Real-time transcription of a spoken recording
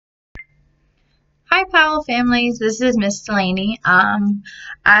Hi, Powell families. This is Miss Delaney.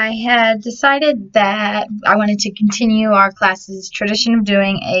 I had decided that I wanted to continue our class's tradition of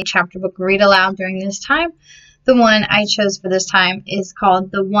doing a chapter book read aloud during this time. The one I chose for this time is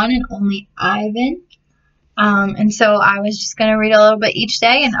called The One and Only Ivan. And so I was just going to read a little bit each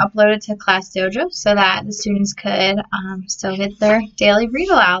day and upload it to Class Dojo so that the students could still get their daily read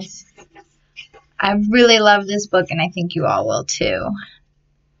alouds. I really love this book, and I think you all will too.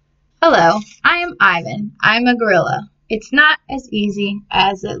 Hello, I am Ivan. I'm a gorilla. It's not as easy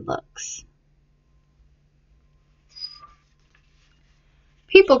as it looks.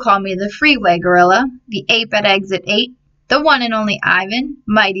 People call me the freeway gorilla, the ape at exit 8, the one and only Ivan,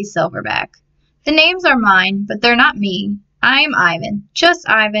 mighty silverback. The names are mine, but they're not me. I am Ivan, just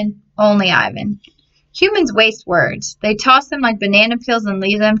Ivan, only Ivan. Humans waste words. They toss them like banana peels and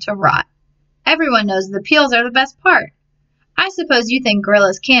leave them to rot. Everyone knows the peels are the best part. I suppose you think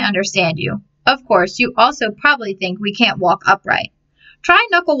gorillas can't understand you. Of course, you also probably think we can't walk upright. Try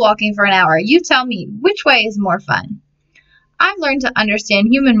knuckle walking for an hour. You tell me, which way is more fun? I've learned to understand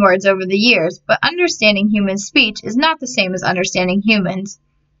human words over the years, but understanding human speech is not the same as understanding humans.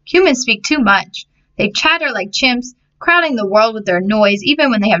 Humans speak too much. They chatter like chimps, crowding the world with their noise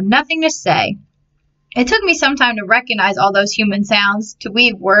even when they have nothing to say. It took me some time to recognize all those human sounds, to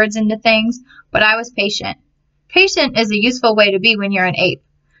weave words into things, but I was patient. Patient is a useful way to be when you're an ape.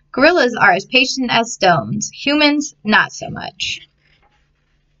 Gorillas are as patient as stones. Humans, not so much.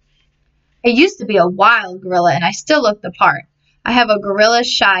 I used to be a wild gorilla, and I still look the part. I have a gorilla's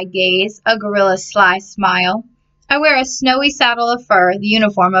shy gaze, a gorilla's sly smile. I wear a snowy saddle of fur, the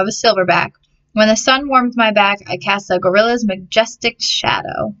uniform of a silverback. When the sun warms my back, I cast a gorilla's majestic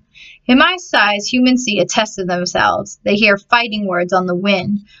shadow. In my size, humans see a test of themselves. They hear fighting words on the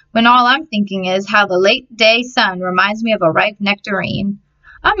wind, when all I'm thinking is how the late-day sun reminds me of a ripe nectarine.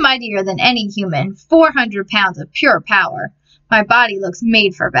 I'm mightier than any human, 400 pounds of pure power. My body looks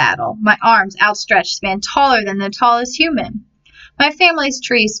made for battle. My arms, outstretched, span taller than the tallest human. My family's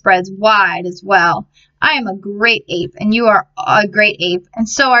tree spreads wide as well. I am a great ape, and you are a great ape, and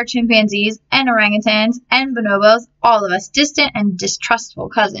so are chimpanzees, and orangutans, and bonobos, all of us distant and distrustful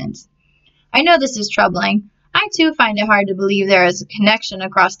cousins. I know this is troubling. I too find it hard to believe there is a connection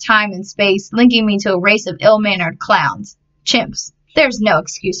across time and space linking me to a race of ill-mannered clowns. Chimps. There's no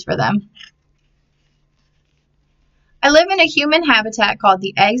excuse for them. I live in a human habitat called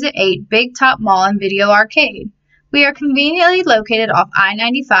the Exit 8 Big Top Mall and Video Arcade. We are conveniently located off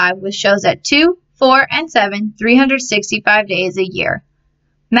I-95 with shows at 2, 4, and 7, 365 days a year.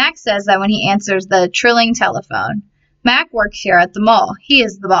 Mac says that when he answers the trilling telephone. Mac works here at the mall. He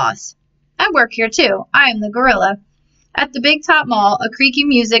is the boss. I work here too. I am the gorilla. At the Big Top Mall, a creaky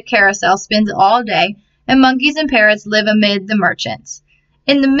music carousel spins all day, and monkeys and parrots live amid the merchants.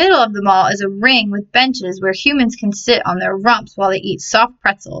 In the middle of the mall is a ring with benches where humans can sit on their rumps while they eat soft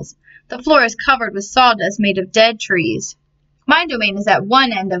pretzels. The floor is covered with sawdust made of dead trees. My domain is at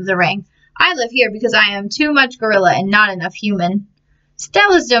one end of the ring. I live here because I am too much gorilla and not enough human.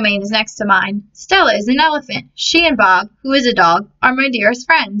 Stella's domain is next to mine. Stella is an elephant. She and Bob, who is a dog, are my dearest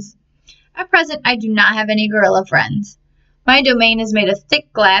friends. At present, I do not have any gorilla friends. My domain is made of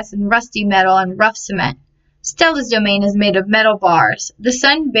thick glass and rusty metal and rough cement. Stella's domain is made of metal bars. The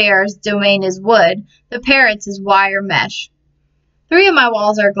sun bear's domain is wood. The parrot's is wire mesh. 3 of my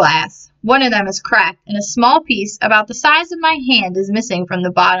walls are glass. One of them is cracked, and a small piece about the size of my hand is missing from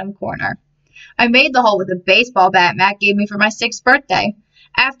the bottom corner. I made the hole with a baseball bat Matt gave me for my 6th birthday.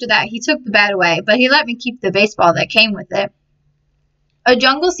 After that, he took the bat away, but he let me keep the baseball that came with it. A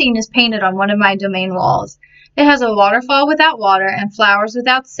jungle scene is painted on one of my domain walls. It has a waterfall without water and flowers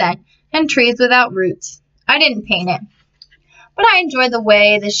without scent and trees without roots. I didn't paint it, but I enjoy the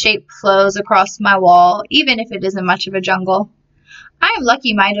way the shape flows across my wall, even if it isn't much of a jungle. I am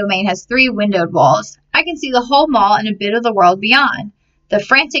lucky my domain has 3 windowed walls. I can see the whole mall and a bit of the world beyond. The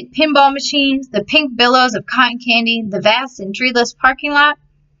frantic pinball machines, the pink billows of cotton candy, the vast and treeless parking lot.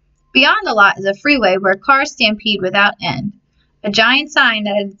 Beyond the lot is a freeway where cars stampede without end. A giant sign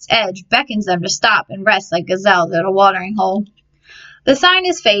at its edge beckons them to stop and rest like gazelles at a watering hole. The sign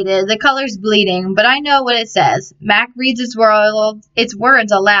is faded, the colors bleeding, but I know what it says. Mac reads its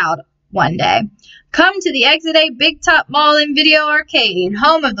words aloud one day. Come to the Exit 8 Big Top Mall and Video Arcade,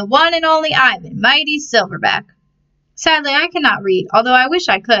 home of the one and only Ivan, mighty silverback. Sadly, I cannot read, although I wish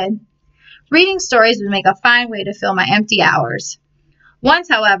I could. Reading stories would make a fine way to fill my empty hours. Once,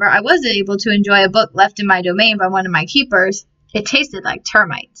 however, I was able to enjoy a book left in my domain by one of my keepers. It tasted like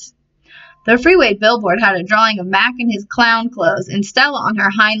termites. The freeway billboard had a drawing of Mac in his clown clothes and Stella on her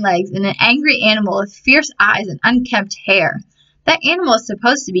hind legs and an angry animal with fierce eyes and unkempt hair. That animal is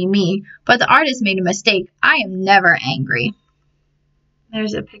supposed to be me, but the artist made a mistake. I am never angry.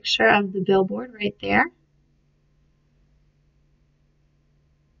 There's a picture of the billboard right there.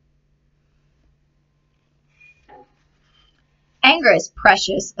 Anger is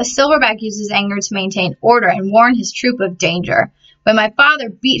precious. A silverback uses anger to maintain order and warn his troop of danger. When my father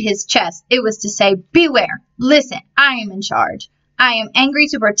beat his chest, it was to say, "Beware! Listen, I am in charge. I am angry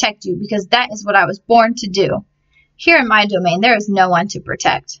to protect you because that is what I was born to do. Here in my domain, there is no one to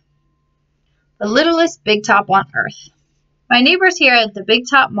protect." The littlest big top on earth. My neighbors here at the Big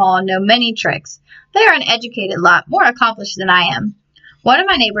Top Mall know many tricks. They are an educated lot, more accomplished than I am. One of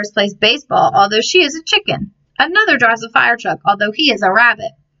my neighbors plays baseball, although she is a chicken. Another drives a fire truck, although he is a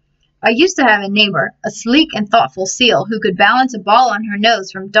rabbit. I used to have a neighbor, a sleek and thoughtful seal, who could balance a ball on her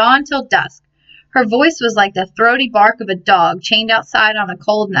nose from dawn till dusk. Her voice was like the throaty bark of a dog chained outside on a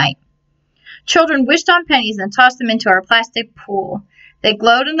cold night. Children wished on pennies and tossed them into our plastic pool. They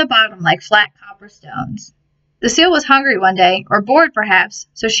glowed in the bottom like flat copper stones. The seal was hungry one day, or bored perhaps,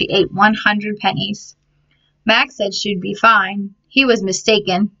 so she ate 100 pennies. Mac said she'd be fine. He was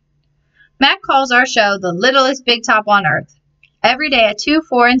mistaken. Mac calls our show the littlest big top on earth. Every day at 2,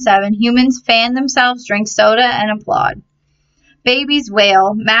 4, and 7, humans fan themselves, drink soda, and applaud. Babies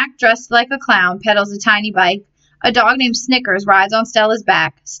wail. Mac, dressed like a clown, pedals a tiny bike. A dog named Snickers rides on Stella's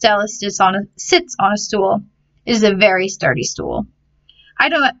back. Stella sits on a stool. It is a very sturdy stool. I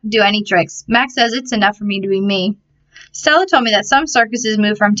don't do any tricks. Mac says it's enough for me to be me. Stella told me that some circuses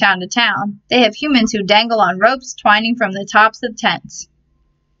move from town to town. They have humans who dangle on ropes twining from the tops of tents.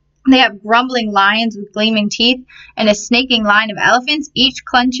 They have grumbling lions with gleaming teeth and a snaking line of elephants, each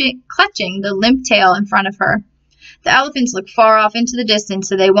clutching the limp tail in front of her. The elephants look far off into the distance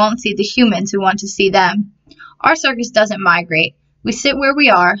so they won't see the humans who want to see them. Our circus doesn't migrate. We sit where we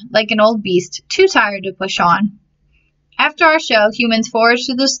are, like an old beast, too tired to push on. After our show, humans forage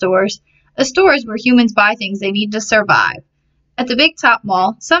to the stores. A store is where humans buy things they need to survive. At the Big Top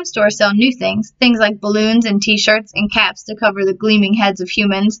Mall, some stores sell new things like balloons and t-shirts and caps to cover the gleaming heads of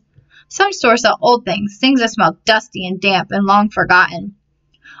humans. Some stores sell old things that smell dusty and damp and long forgotten.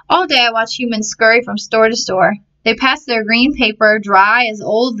 All day I watch humans scurry from store to store. They pass their green paper, dry as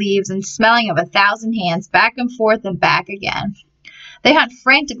old leaves and smelling of 1,000 hands, back and forth and back again. They hunt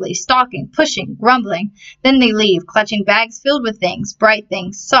frantically, stalking, pushing, grumbling. Then they leave, clutching bags filled with things, bright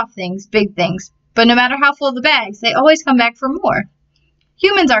things, soft things, big things. But no matter how full the bags, they always come back for more.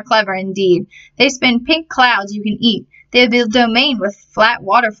 Humans are clever indeed. They spin pink clouds you can eat. They build a domain with flat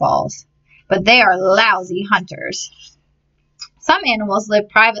waterfalls. But they are lousy hunters. Some animals live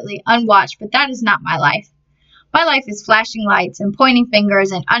privately, unwatched, but that is not my life. My life is flashing lights and pointing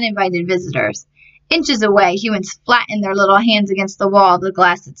fingers and uninvited visitors. Inches away, humans flatten their little hands against the wall of the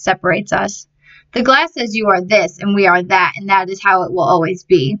glass that separates us. The glass says you are this and we are that, and that is how it will always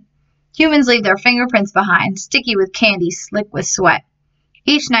be. Humans leave their fingerprints behind, sticky with candy, slick with sweat.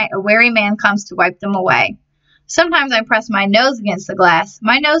 Each night, a wary man comes to wipe them away. Sometimes I press my nose against the glass.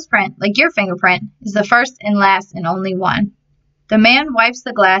 My nose print, like your fingerprint, is the first and last and only one. The man wipes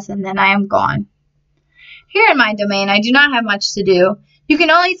the glass and then I am gone. Here in my domain, I do not have much to do. You can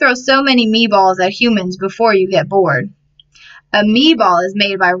only throw so many meatballs at humans before you get bored. A meatball is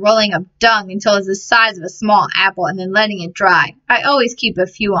made by rolling up dung until it's the size of a small apple and then letting it dry. I always keep a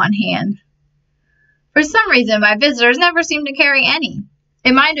few on hand. For some reason, my visitors never seem to carry any.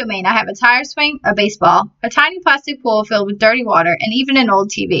 In my domain, I have a tire swing, a baseball, a tiny plastic pool filled with dirty water, and even an old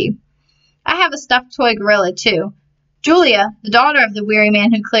TV. I have a stuffed toy gorilla, too. Julia, the daughter of the weary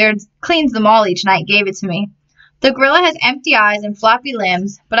man who cleans the mall each night, gave it to me. The gorilla has empty eyes and floppy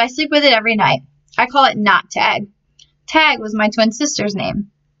limbs, but I sleep with it every night. I call it Not Tag. Tag was my twin sister's name.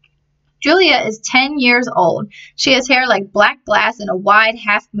 Julia is 10 years old. She has hair like black glass and a wide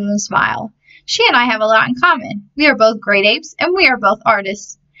half-moon smile. She and I have a lot in common. We are both great apes, and we are both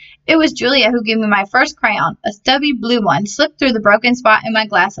artists. It was Julia who gave me my first crayon, a stubby blue one, slipped through the broken spot in my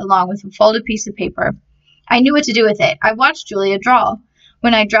glass along with a folded piece of paper. I knew what to do with it. I watched Julia draw.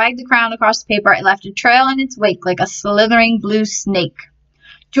 When I dragged the crayon across the paper, it left a trail in its wake like a slithering blue snake.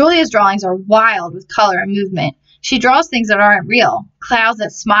 Julia's drawings are wild with color and movement. She draws things that aren't real, clouds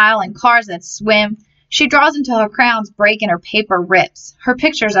that smile and cars that swim. She draws until her crayons break and her paper rips. Her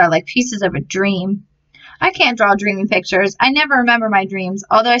pictures are like pieces of a dream. I can't draw dreamy pictures. I never remember my dreams,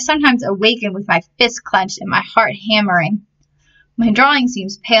 although I sometimes awaken with my fist clenched and my heart hammering. My drawing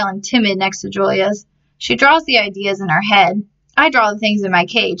seems pale and timid next to Julia's. She draws the ideas in her head. I draw the things in my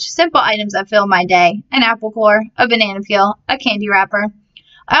cage, simple items that fill my day, an apple core, a banana peel, a candy wrapper.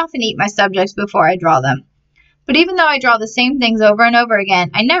 I often eat my subjects before I draw them. But even though I draw the same things over and over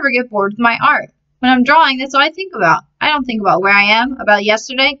again, I never get bored with my art. When I'm drawing, that's all I think about. I don't think about where I am, about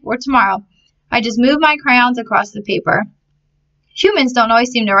yesterday, or tomorrow. I just move my crayons across the paper. Humans don't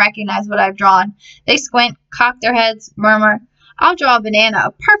always seem to recognize what I've drawn. They squint, cock their heads, murmur. I'll draw a banana,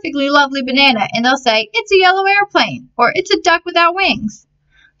 a perfectly lovely banana, and they'll say, it's a yellow airplane, or it's a duck without wings.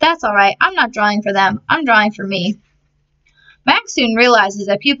 That's all right. I'm not drawing for them. I'm drawing for me. Max soon realizes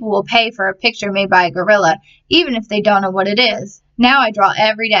that people will pay for a picture made by a gorilla, even if they don't know what it is. Now I draw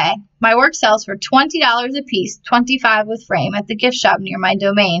every day. My work sells for $20 a piece, $25 with frame, at the gift shop near my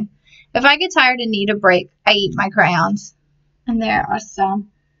domain. If I get tired and need a break, I eat my crayons. And there are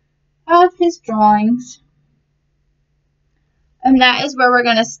some of his drawings. And that is where we're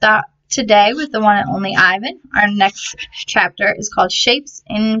going to stop today with the one and only Ivan. Our next chapter is called Shapes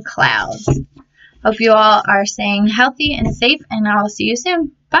in Clouds. Hope you all are staying healthy and safe, and I'll see you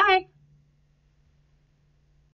soon. Bye!